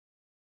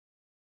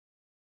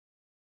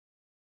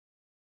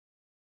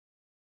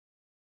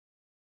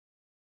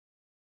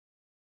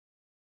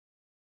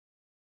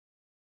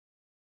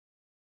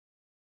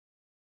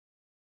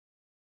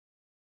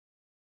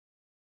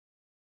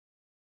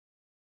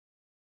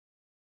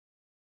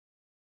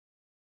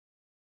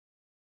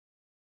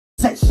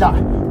Set shot,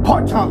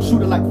 part-time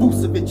shooter like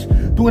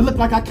Vucevic. Do it look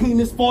like I came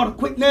this far to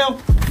quit now?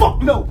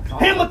 Fuck no.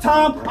 Hammer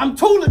time, I'm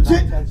too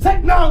legit.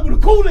 Tech 9 with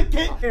a cooler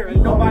kit. Here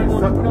ain't nobody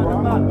wanna do nothing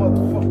about it.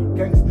 Motherfucking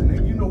gangster,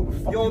 nigga. You know the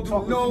fuck you don't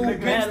do no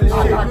gangster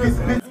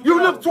shit.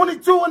 You look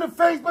 22 in the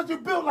face, but you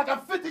built like a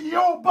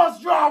 50-year-old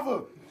bus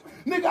driver.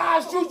 Nigga,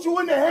 I shoot you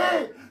in the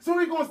head, so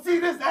we gonna see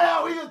this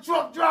L, he a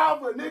truck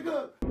driver,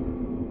 nigga.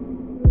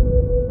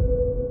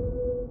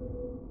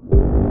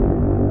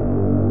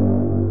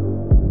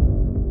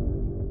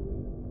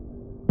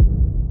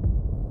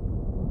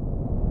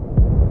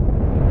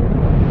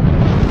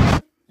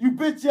 You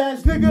bitch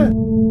ass nigga.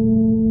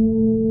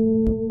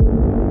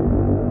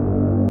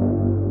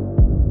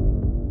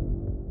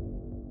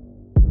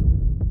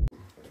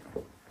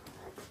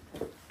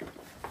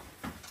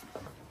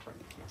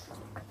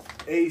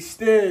 Hey,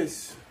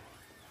 Stiz.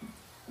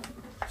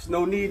 There's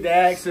no need to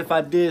ask if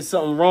I did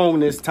something wrong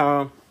this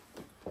time.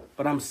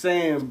 But I'm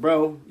saying,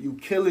 bro, you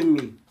killing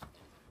me.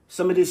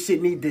 Some of this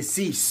shit need to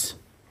cease.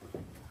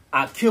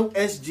 I killed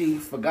SG,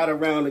 forgot a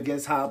round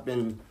against Hop,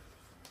 and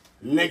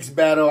next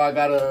battle I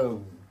got a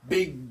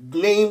big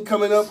name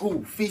coming up.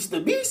 Who? Feast the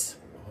Beast?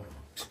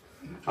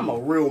 I'm a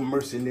real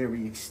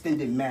mercenary,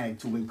 extended mag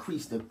to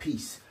increase the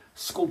peace.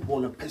 Scope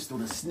on a pistol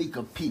to sneak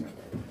a peek.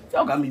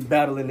 Y'all got me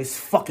battling this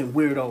fucking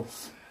weirdo.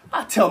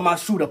 I tell my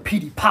shooter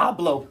Petey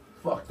Pablo.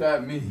 Fuck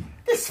that me.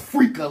 This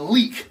freak a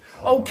leak.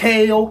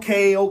 Okay,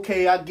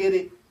 I get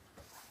it.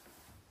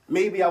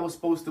 Maybe I was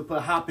supposed to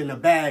put Hop in the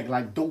bag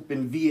like dope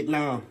in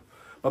Vietnam.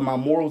 But my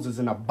morals is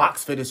in a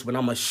box for this when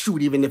I'ma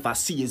shoot even if I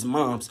see his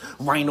mom's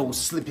rhino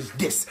slip his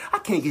disc. I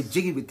can't get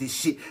jiggy with this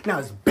shit. Now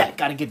his back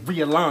gotta get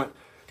realigned.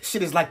 This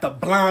shit is like the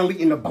blind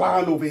leading the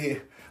blind over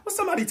here. Well,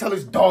 somebody tell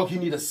his dog he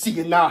need a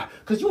C&I.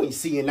 Cause you ain't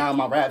C&I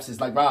my raps is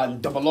like riding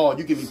double R.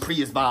 You give me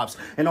Prius vibes.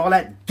 And all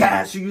that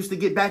gas you used to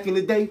get back in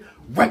the day,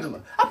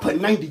 regular. I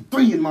put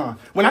 93 in mine.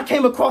 When I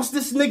came across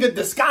this nigga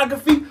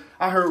discography,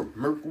 I heard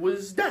Merc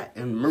was that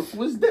and Merc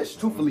was this.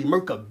 Truthfully,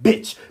 Merc a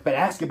bitch. But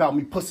ask about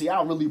me, pussy,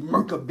 I'll really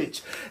Merc a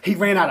bitch. He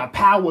ran out of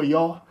power,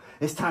 y'all.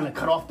 It's time to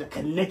cut off the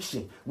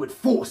connection with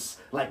force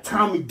like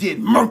Tommy did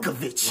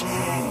Merkovich.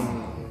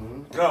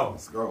 Go.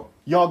 Let's go.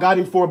 Y'all got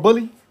him for a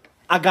bully?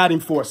 I got him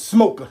for a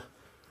smoker.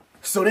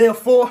 So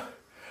therefore,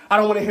 I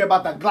don't want to hear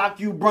about the Glock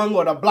you brung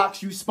or the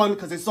blocks you spun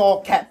because it's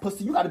all cat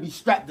pussy. You got to be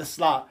strapped to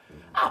slide.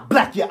 I'll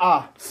black your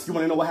eye. You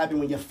want to know what happened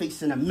when your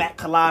face and a Mac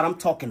collide? I'm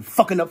talking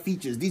fucking up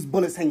features. These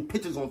bullets hang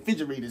pictures on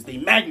refrigerators. They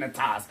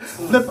magnetize.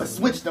 Flip a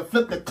switch to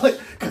flip the clip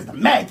because the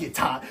mag get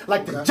tied.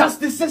 Like the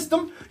justice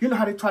system, you know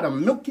how they try to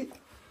milk it?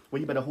 Well,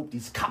 you better hope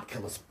these cop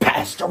killers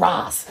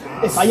pasteurize.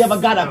 If I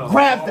ever gotta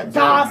grab the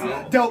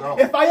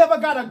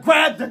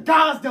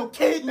guys, they'll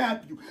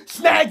kidnap you,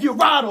 snag your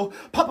rattle,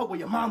 pop up where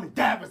your mom and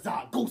dad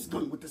reside, ghost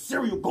gun with the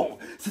cereal gone.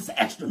 Since the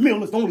extra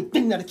meal is the only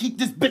thing that'll keep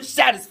this bitch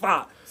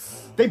satisfied.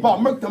 They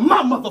bought Merc to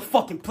my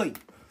motherfucking plate.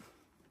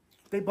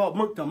 They bought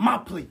Merc to my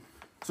plate.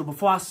 So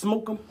before I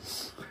smoke them,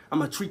 I'm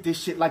gonna treat this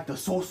shit like the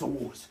Salsa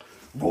Wars.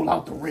 Roll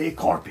out the red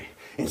carpet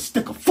and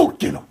stick a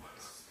fork in them.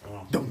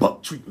 The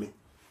buck treatment.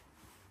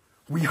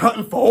 We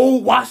hunting for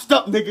old washed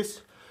up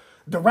niggas.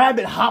 The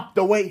rabbit hopped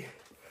away.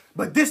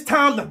 But this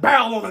time the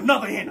barrel on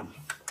another animal.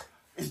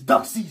 It's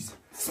duck season.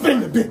 Spin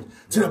the bit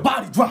till the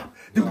body drop.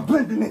 Then we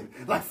blending in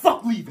like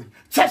fuck leaving.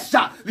 Chest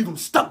shot, leave him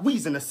stuck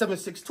wheezing. A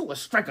 7.62 will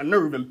strike a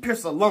nerve and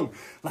pierce a lung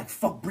like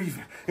fuck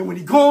breathing. And when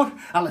he gone,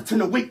 I'll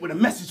attend a wake with a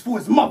message for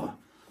his mother.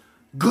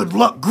 Good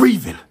luck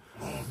grieving.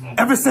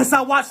 Ever since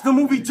I watched the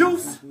movie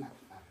Juice,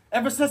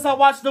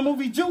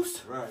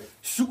 Right.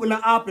 Shooting the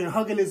op and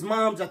hugging his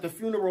moms at the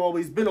funeral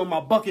always been on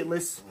my bucket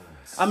list.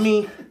 I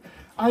mean,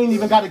 I ain't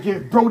even got to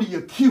give Brody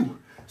a cue.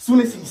 Soon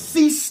as he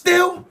sees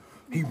still,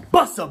 he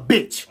busts a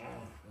bitch.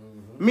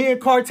 Me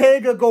and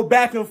Cartega go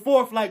back and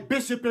forth like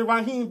Bishop and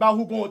Raheem about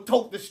who gonna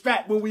tote the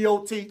strap when we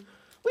OT.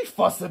 We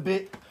fuss a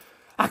bit.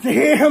 I can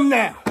hear him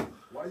now.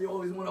 Why you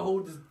always want to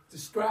hold the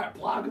strap,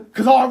 Plaga?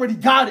 Cause I already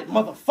got it,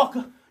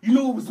 motherfucker. You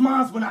knew it was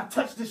mine when I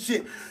touched this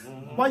shit.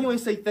 Why you ain't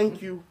say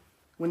thank you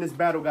when this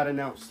battle got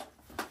announced?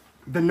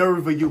 The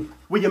nerve of you.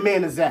 Where your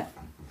man is at?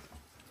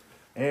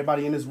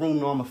 Everybody in this room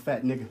know I'm a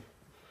fat nigga.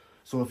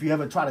 So if you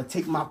ever try to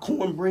take my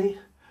cornbread,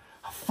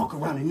 I'll fuck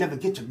around and never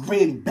get your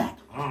granny back.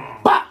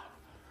 Bah!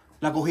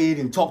 Now go ahead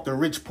and talk to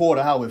Rich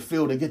Porter how it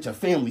feel to get your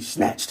family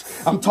snatched.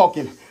 I'm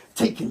talking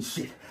taking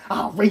shit.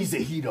 I'll raise a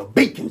heater,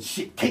 baking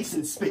shit,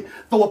 casing spit,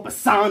 throw up a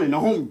sign and the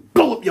homie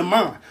blow up your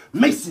mind.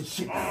 Mason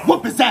shit,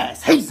 whoop his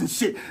ass, hazing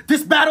shit.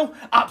 This battle,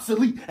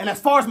 obsolete. And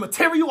as far as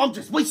material, I'm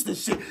just wasting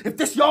shit. If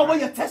this y'all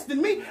way of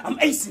testing me, I'm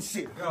acing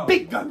shit. Go.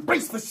 Big gun,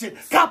 brace for shit,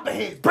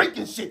 copperheads,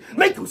 breaking shit,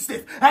 make him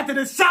stiff. After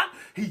the shot,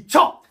 he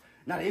chalked.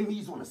 Now the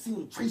enemies on the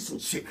scene tracing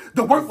shit.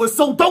 The work was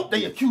so dope,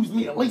 they accused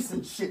me of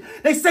lacing shit.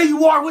 They say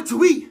you are what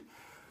you eat.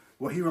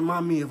 Well, he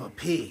remind me of a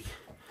pig.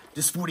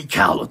 This 40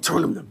 cal will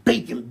turn him to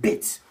bacon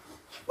bits.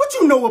 What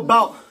you know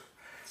about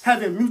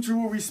having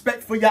mutual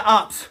respect for your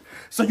ops?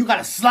 So you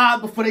gotta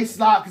slide before they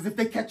slide, because if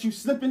they catch you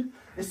slipping,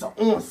 it's an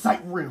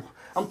on-site reel.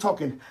 I'm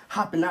talking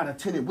hopping out of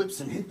tinted whips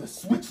and hit the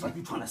switch like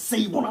you trying to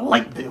save on a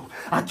light bill.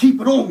 I keep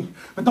it on me,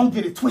 but don't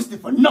get it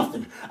twisted for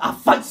nothing. I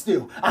fight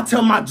still. I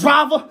tell my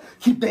driver,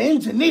 keep the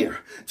engineer,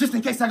 just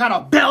in case I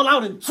gotta bail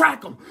out and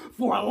track him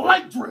for a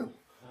light drill.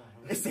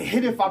 It's a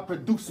hit if I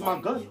produce my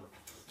gun,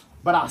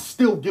 but I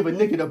still give a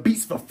nigga the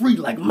beats for free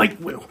like Mike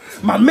will.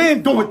 My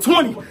man doing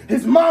 20.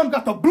 His mom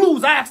got the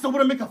blues. I asked her,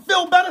 would it make her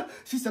feel better?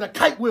 She said a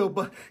kite will,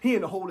 but he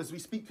in the hole as we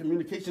speak.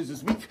 Communications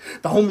is weak.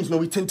 The homies know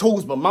he 10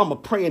 toes, but mama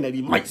praying that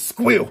he might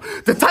squeal.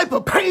 The type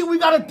of pain we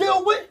gotta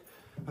deal with,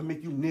 I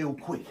make you nail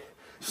quick.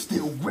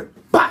 Still grip,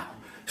 bow.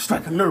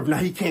 Strike a nerve, now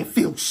he can't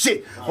feel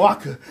shit. Or I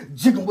could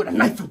jig him with a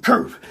knife and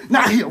curve.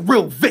 Now he a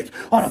real Vic.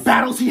 All the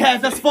battles he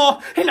had thus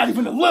far, he not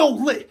even a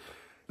little lit.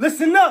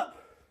 Listen up.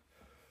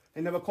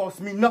 It never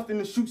cost me nothing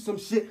to shoot some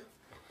shit.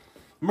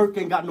 Merc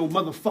ain't got no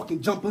motherfucking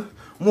jumper.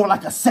 More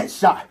like a set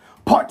shot.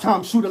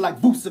 Part-time shooter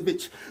like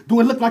Vucevic. Do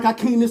it look like I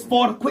came this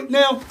far to quit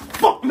now?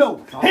 Fuck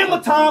no.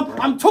 Hammer time,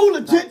 I'm too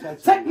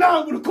legit. Tech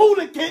 9 with a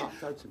coolant kit.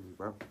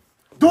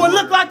 Do it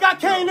look like I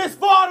came this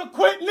far to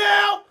quit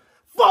now?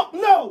 Fuck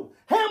no.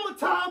 Hammer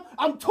time,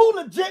 I'm too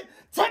legit.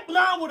 Tech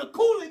 9 with a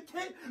coolant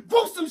kit.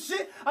 Gruesome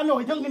shit. I know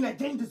a youngin' that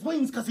gained his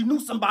wings because he knew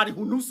somebody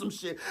who knew some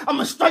shit.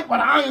 I'ma strike while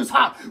the iron's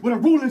hot with a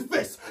ruling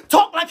fist.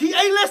 Talk like he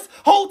A-list.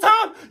 Whole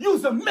time,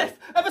 use a myth.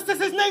 Ever since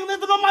his name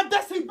landed on my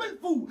desk, he been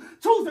food.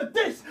 Choose a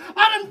dish.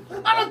 I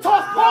done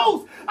tossed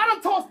pose. I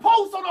done tossed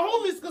pose so the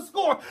homies could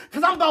score.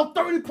 Cause I'm about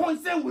 30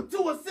 points in with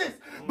 2 assists.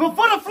 But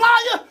for the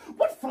flyer,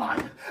 what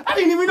flyer? I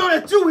didn't even know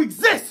that you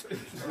exist.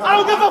 I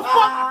don't give a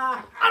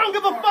fuck. I don't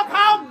give a fuck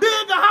how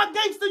big or how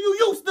gangster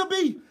you used to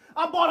be.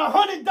 I bought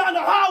 100 down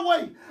the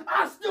highway.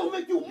 I still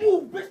make you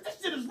move, bitch.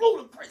 This shit is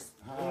ludicrous.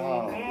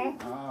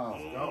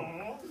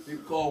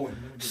 Keep going.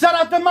 Shout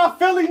out to my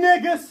Philly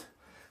niggas.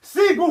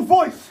 Seagull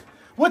voice.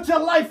 What's your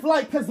life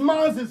like? Cause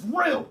mine's is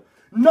real.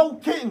 No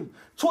kidding.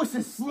 Choice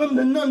is slim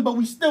to none, but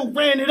we still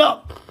ran it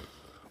up.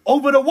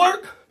 Over the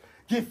work,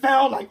 get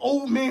found like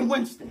old man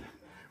Winston.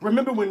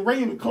 Remember when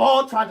Ray and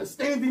Claude tried to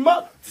stand him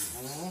up?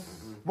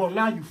 Well,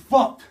 now you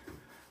fucked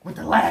with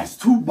the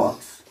last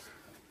 $2.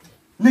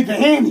 Nigga,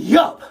 handy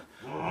up.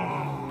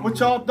 What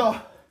y'all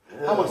thought?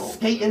 I was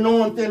skating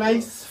on thin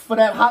ice for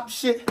that hop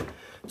shit?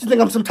 You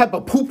think I'm some type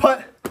of poop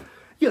hut?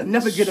 You'll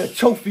never get a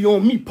trophy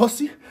on me,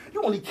 pussy.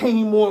 You only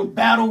came on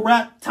battle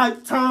rap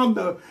type time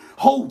to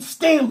hold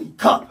Stanley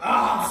Cup.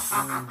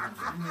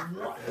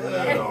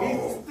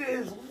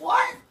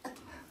 What?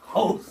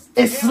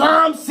 It's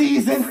slime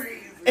season.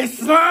 It's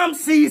slime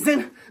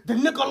season. The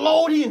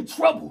Nickelodeon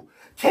trouble.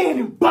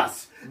 Cannon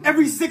bust.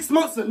 Every 6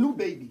 months, a new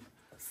baby.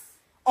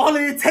 All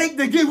it take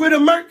to get rid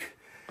of Merc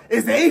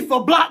is the 8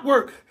 for block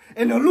work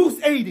and the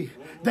loose 80.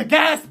 The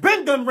gas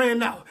been done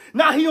ran out.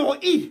 Now he on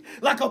E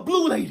like a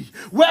blue lady.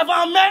 Wherever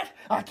I'm at,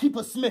 I keep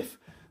a Smith.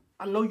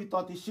 I know you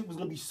thought this shit was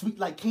gonna be sweet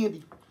like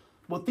candy.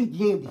 Well, think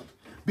Yandy.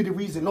 Be the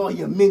reason all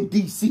your men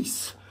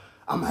deceased.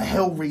 I'm a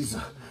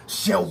hellraiser,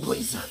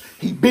 shellblazer.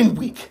 He been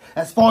weak.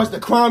 As far as the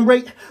crime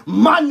rate,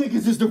 my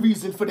niggas is the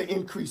reason for the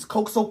increase.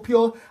 Coke so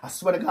pure, I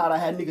swear to God, I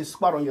had niggas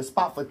squat on your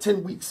spot for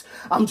 10 weeks.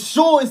 I'm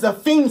sure it's a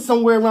fiend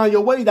somewhere around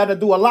your way that'll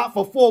do a lot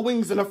for 4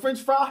 wings and a french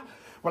fry.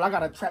 Well, I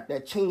gotta trap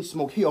that chain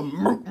smoke here,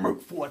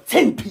 Merc for a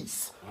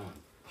 10-piece.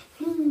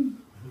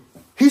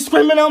 He's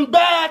screaming, I'm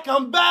back,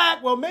 I'm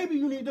back. Well, maybe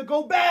you need to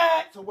go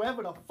back to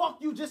wherever the fuck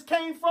you just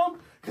came from,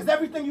 because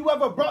everything you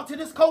ever brought to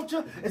this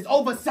culture is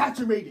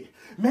oversaturated.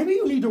 Maybe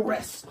you need to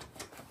rest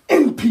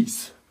in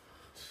peace.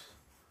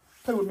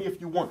 Play with me if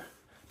you want.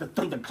 The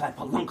thunderclap,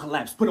 a lung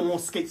collapse, put him on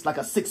skates like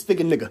a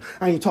 6-figure nigga.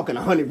 I ain't talking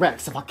 100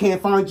 racks. If I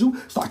can't find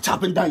you, start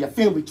chopping down your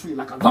family tree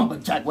like a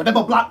lumberjack.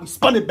 Whatever block, we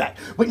spun it back.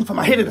 Waiting for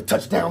my head at a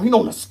touchdown. He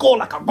know to score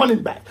like a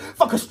running back.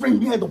 Fuck a string,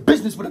 we handle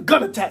business with a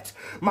gun attached.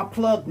 My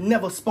plug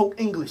never spoke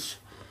English.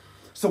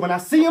 So when I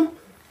see him,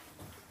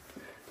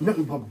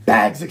 nothing but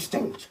bags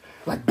exchange,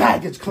 like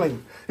baggage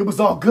claim. It was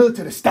all good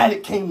till the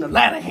static came, the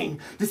ladder hang.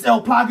 This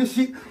Plaga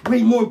shit,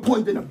 way more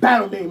important than a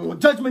battle name. On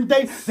Judgment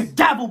Day, the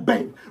gavel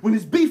bang. When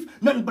it's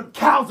beef, nothing but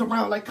cows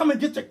around, like come and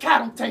get your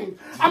cattle tamed.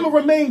 I'ma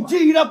remain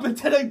G'd up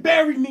until they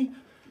bury me.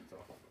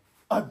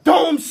 A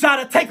dome shot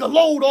to take a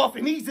load off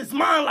and ease his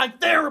mind like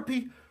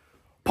therapy.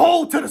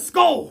 Pole to the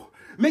skull,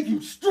 make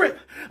him strip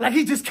like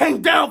he just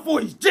came down for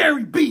his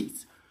Jerry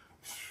B's.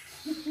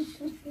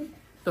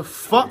 The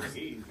fuck?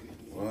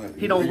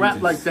 He don't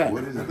rap like that.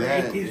 What is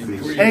that?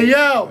 Hey,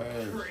 yo.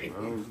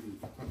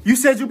 You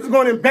said you was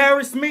going to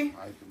embarrass me?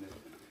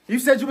 You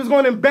said you was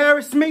going to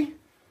embarrass me?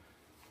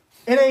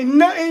 It ain't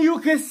nothing you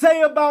can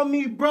say about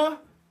me, bruh.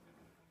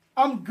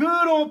 I'm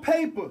good on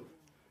paper.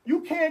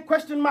 You can't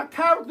question my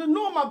character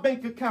nor my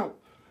bank account.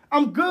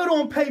 I'm good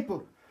on paper,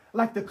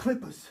 like the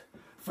Clippers.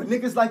 For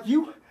niggas like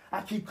you,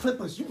 I keep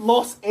Clippers. You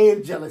Los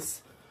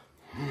Angeles.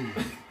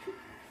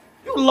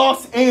 You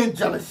Los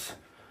Angeles.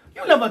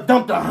 You never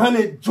dumped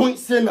 100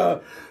 joints in a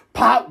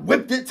pot,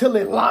 whipped it till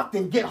it locked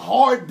and get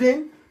hard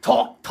then,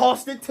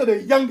 tossed it to the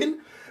youngin',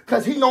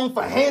 cause he known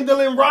for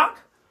handling rock.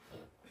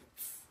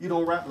 You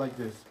don't rap like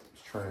this.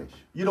 It's trash.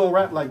 You don't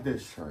rap like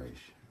this.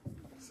 Trash.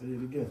 Say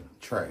it again.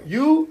 Trash.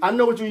 You, I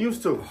know what you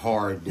used to.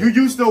 Hard. You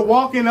used to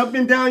walking up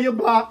and down your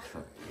block.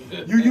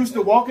 You used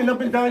to walking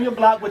up and down your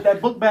block with that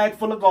book bag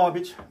full of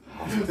garbage.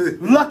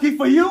 Lucky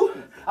for you,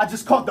 I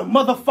just caught the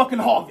motherfucking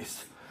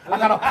harvest. I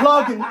got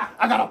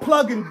a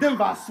plug in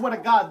Denver. I swear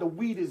to God, the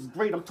weed is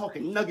great. I'm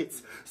talking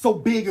nuggets. So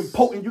big and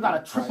potent, you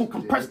gotta triple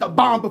compress the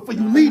bomb before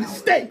you leave the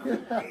state.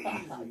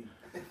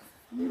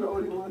 You know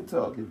what you want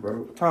talking,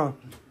 bro. Tom.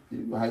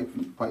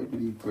 You pipe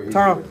these crazy.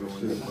 Tom.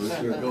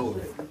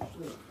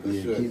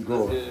 Yeah, keep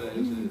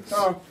going.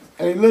 Tom.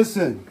 Hey,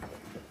 listen.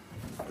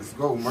 Let's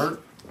go,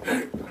 Merc.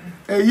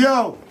 Hey,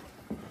 yo.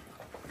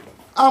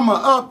 I'm an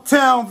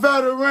uptown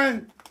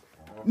veteran.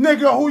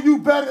 Nigga, who you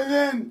better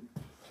than?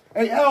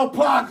 Hey,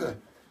 Plaga.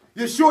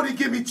 You shorty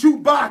give me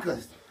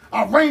Chewbacca's.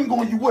 I ring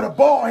on you with a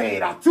ball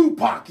head. I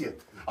Tupac you.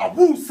 I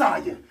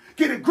woosah you.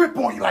 Get a grip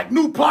on you like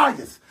new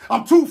pliers.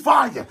 I'm too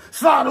fire.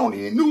 Slide on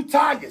you in new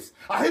tires.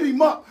 I hit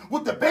him up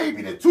with the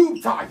baby, the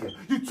tube tire.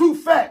 You too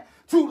fat,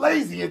 too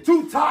lazy, and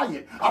too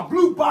tired. I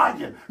blew by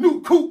you.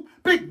 New coupe,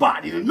 big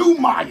body, the new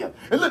Maya.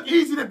 It look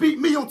easy to beat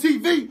me on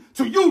TV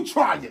till you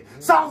try it.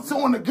 Silence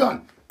on the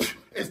gun.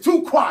 It's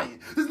too quiet.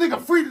 This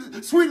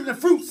nigga sweeter than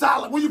fruit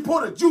salad when you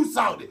pour the juice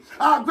out it.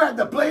 I'll grab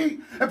the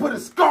blade and put a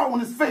scar on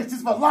his face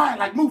just for lying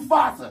like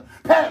Mufasa.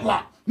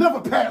 Padlock.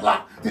 Never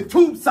padlock the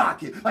tube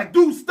socket. Like,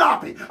 dude,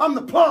 stop it. I'm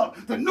the plug,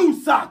 the new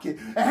socket.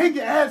 And hang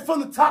your ass from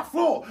the top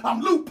floor.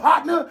 I'm Luke,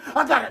 partner.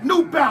 I got a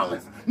New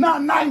Balance.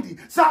 990,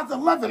 size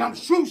 11. I'm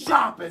shoe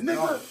shopping,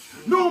 nigga.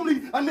 Normally,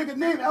 a nigga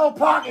named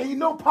Plaga and he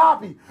know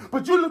Poppy.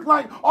 But you look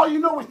like all you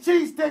know is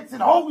cheesesteaks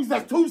and hoagies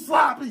that's too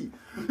sloppy.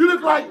 You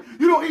look like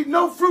you don't eat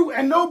no fruit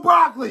and no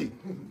broccoli.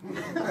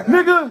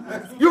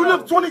 Nigga, you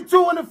look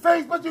 22 in the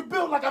face, but you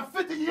built like a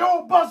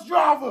 50-year-old bus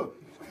driver.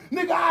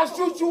 Nigga, I'll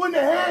shoot you in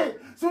the head.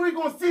 So we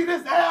gonna see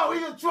this L,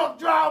 he a truck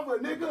driver,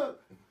 nigga.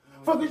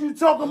 Fuck is you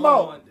talking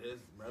about?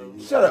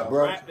 Shut up,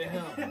 bro.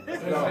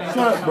 Shut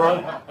up,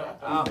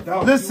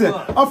 bro. Listen,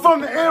 I'm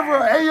from the era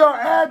of A.R.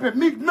 Abbott,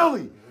 Meek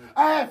Millie.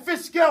 I had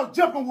fish scales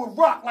jumping with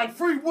rock like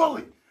Free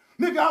Willy.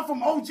 Nigga, I'm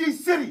from OG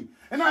City,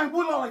 and I ain't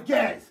with all the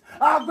gas.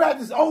 I'll grab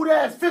this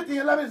old-ass 50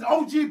 and let this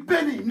OG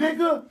Benny,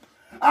 nigga.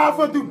 I'll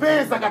run through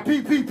bands like a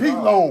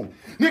PPP loan.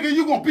 Nigga,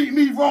 you gonna beat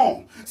me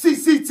wrong.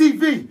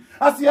 CCTV.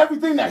 I see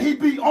everything that he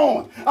be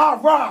on. I'll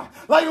ride,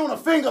 light on a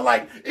finger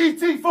like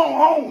E.T. phone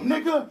home,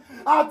 nigga.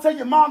 I'll tell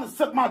your mom to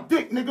suck my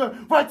dick,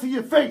 nigga, right to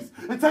your face.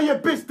 And tell your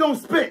bitch don't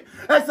spit.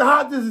 That's how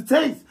hot does it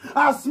taste.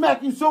 I'll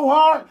smack you so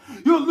hard,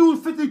 you'll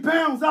lose 50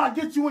 pounds. I'll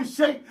get you in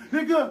shape,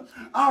 nigga.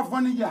 I'll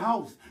run in your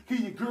house,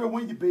 kill your girl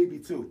and your baby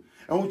too.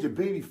 And hold your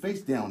baby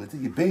face down until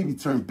your baby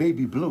turn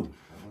baby blue.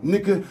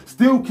 Nigga,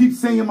 still keep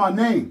saying my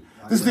name.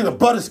 This nigga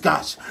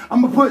butterscotch.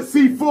 I'ma put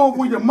C4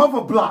 with your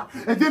mother block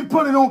and then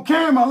put it on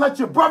camera and let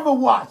your brother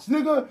watch,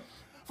 nigga.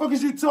 Fuck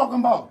is you talking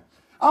about?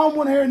 I don't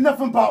want to hear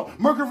nothing about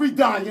Mercury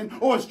dying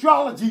or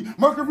astrology,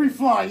 Mercury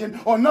flying,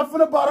 or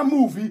nothing about a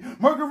movie,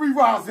 Mercury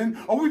rising,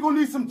 or we gonna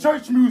need some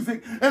church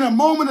music and a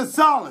moment of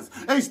silence.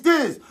 Hey,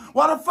 Stiz,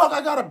 why the fuck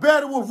I gotta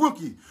battle with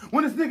Rookie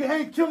when this nigga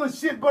ain't killing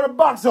shit but a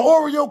box of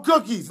Oreo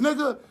cookies,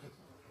 nigga?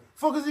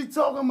 Fuck is he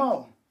talking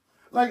about?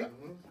 Like,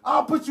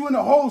 I'll put you in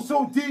a hole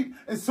so deep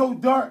and so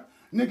dark,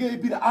 nigga,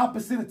 it'd be the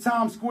opposite of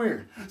Times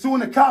Square. So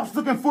when the cops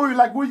looking for you,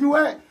 like, where you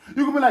at?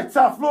 You gonna be like,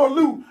 top floor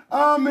loot.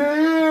 I'm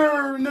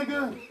here,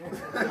 nigga.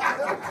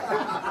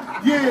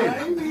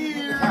 Yeah.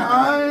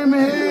 I'm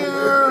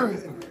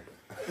here.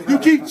 You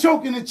keep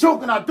choking and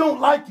choking, I don't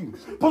like you.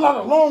 Pull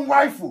out a long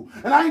rifle,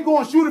 and I ain't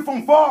gonna shoot it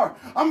from far.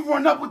 I'm gonna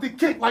run up with the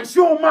kick like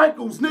Shawn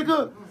Michaels,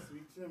 nigga.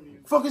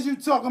 Fuck is you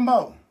talking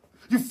about?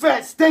 You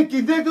fat,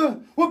 stinky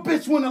nigga. What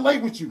bitch wanna lay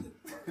with you?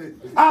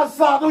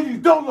 Outside on you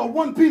dolo,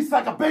 one piece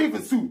like a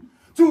bathing suit.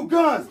 2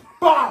 guns,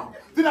 bow.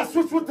 Then I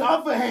switch with the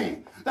other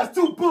hand. That's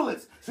 2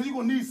 bullets. So you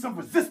gonna need some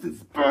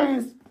resistance,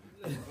 burns.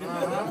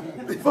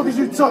 Fuck is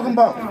you talking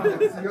about?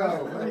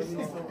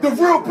 The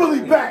real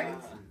bully back.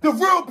 The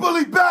real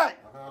bully back.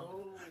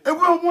 And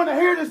we don't want to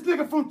hear this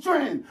nigga from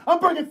Trend. I'm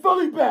bringing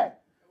Philly back.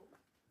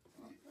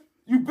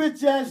 You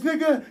bitch ass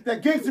nigga,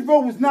 that gangster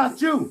roll was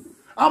not you.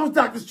 I was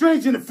Dr.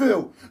 Strange in the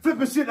field,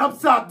 flipping shit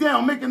upside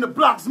down, making the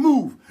blocks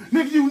move.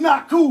 Nigga, you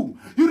not cool.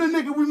 You the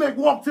nigga we make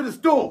walk to the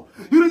store.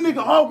 You the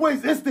nigga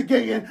always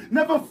instigating,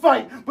 never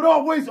fight, but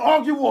always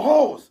argue with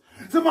whores.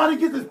 Somebody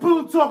get this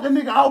pillow talking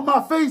nigga out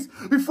my face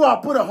before I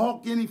put a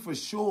hawk in him for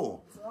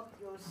sure.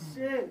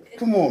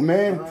 Come on,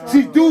 man.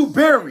 See, dude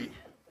buried.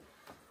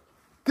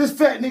 This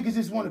fat nigga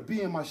just want to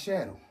be in my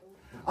shadow.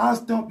 I'll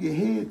stomp your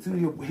head till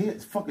your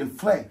head's fucking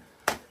flat.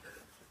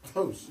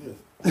 Oh, shit.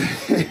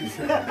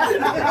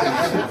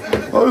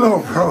 Hold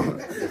on, bro.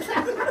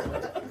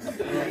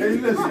 Hey,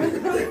 listen.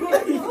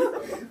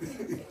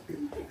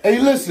 Hey,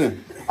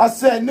 listen. I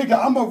said, nigga,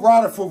 I'm a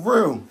rider for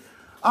real.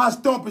 I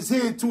stomp his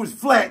head to his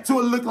flat till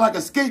it look like a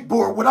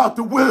skateboard without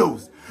the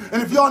wheels.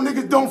 And if y'all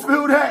niggas don't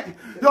feel that,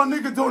 y'all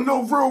niggas don't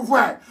know real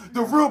rap.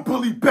 The real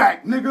bully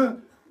back, nigga.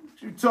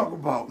 What you talking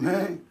about,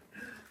 man?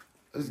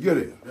 Let's get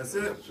it. That's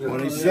it.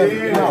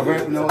 27. Now,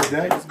 rapping all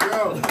day. Let's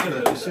go.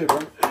 Good shit, bro.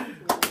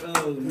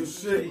 Good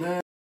shit, man.